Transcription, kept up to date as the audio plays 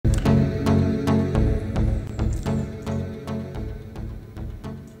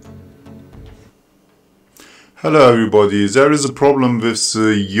Hello everybody, there is a problem with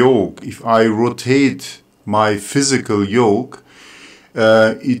the yoke. If I rotate my physical yoke,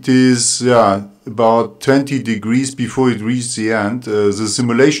 it is about 20 degrees before it reaches the end. The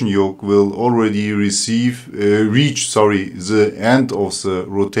simulation yoke will already reach the end of the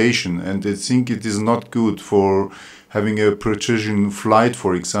rotation, and I think it is not good for having a precision flight.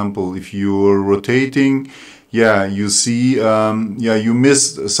 For example, if you are rotating, you see, you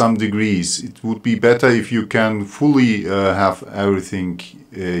missed some degrees. It would be better if you can fully have everything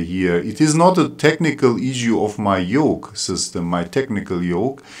here. It is not a technical issue of my yoke system, my technical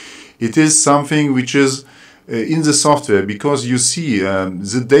yoke. It is something which is in the software, because you see,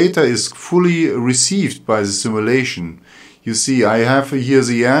 the data is fully received by the simulation. You see, I have here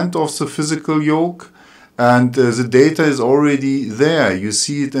the end of the physical yoke, and the data is already there. You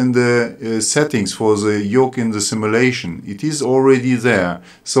see it in the settings for the yoke in the simulation. It is already there.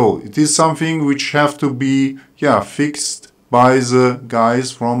 So it is something which have to be fixed by the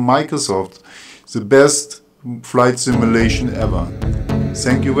guys from Microsoft. The best flight simulation ever.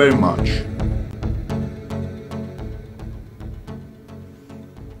 Thank you very much.